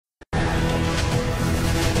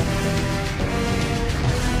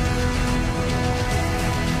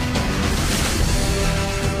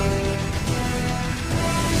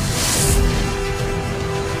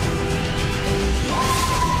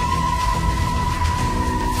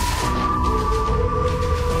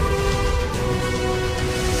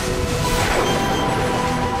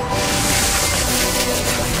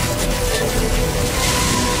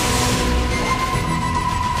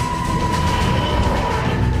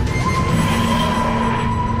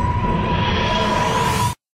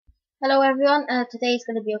Hello everyone, today is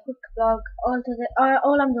going to be a quick vlog.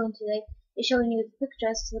 All I'm doing today is showing you the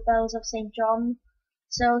pictures to the bells of St. John.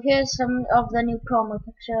 So here's some of the new promo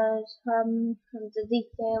pictures, and the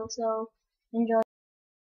details, so enjoy.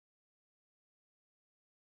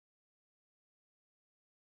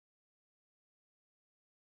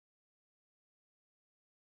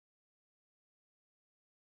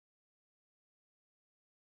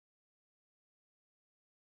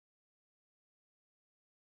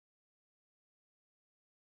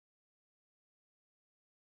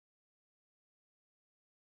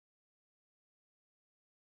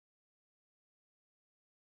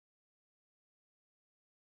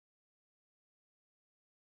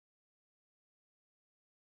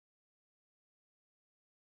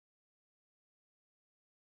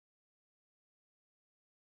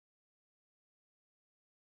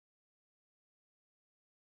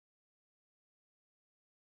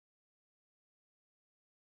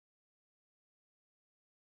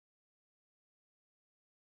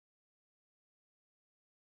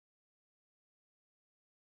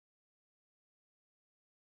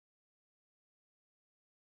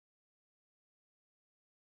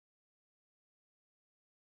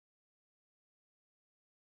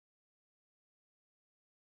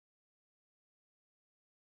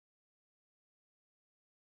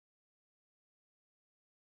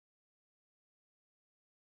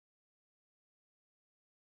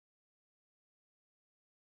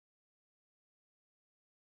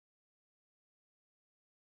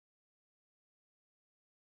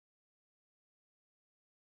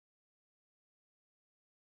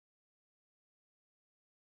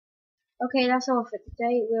 Okay, that's all for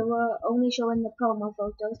today. We were only showing the promo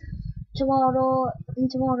photos. In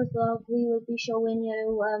tomorrow's vlog, we will be showing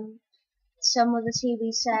you some of the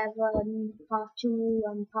Series 7 Part 2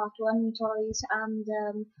 and Part 1 toys and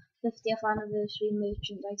 50th anniversary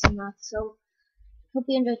merchandise and that. So hope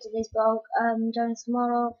you enjoyed today's vlog. Join us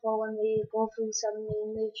tomorrow for when we go through some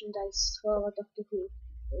new merchandise for Doctor Who,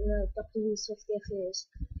 Doctor Who's 50th years.